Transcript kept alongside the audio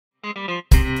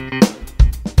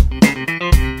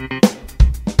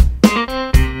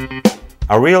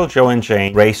Our real Joe and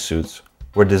Jane race suits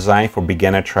were designed for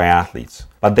beginner triathletes,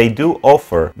 but they do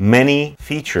offer many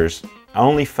features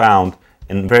only found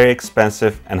in very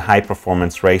expensive and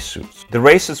high-performance race suits. The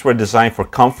race suits were designed for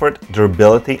comfort,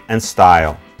 durability, and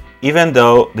style. Even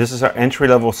though this is our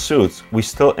entry-level suits, we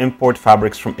still import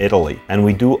fabrics from Italy, and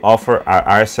we do offer our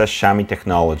RSS chamois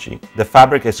technology. The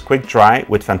fabric is quick dry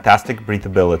with fantastic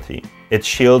breathability. It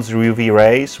shields UV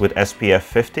rays with SPF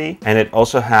 50, and it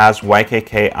also has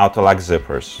YKK Autolock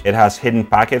zippers. It has hidden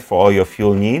pocket for all your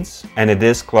fuel needs, and it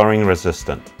is chlorine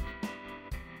resistant.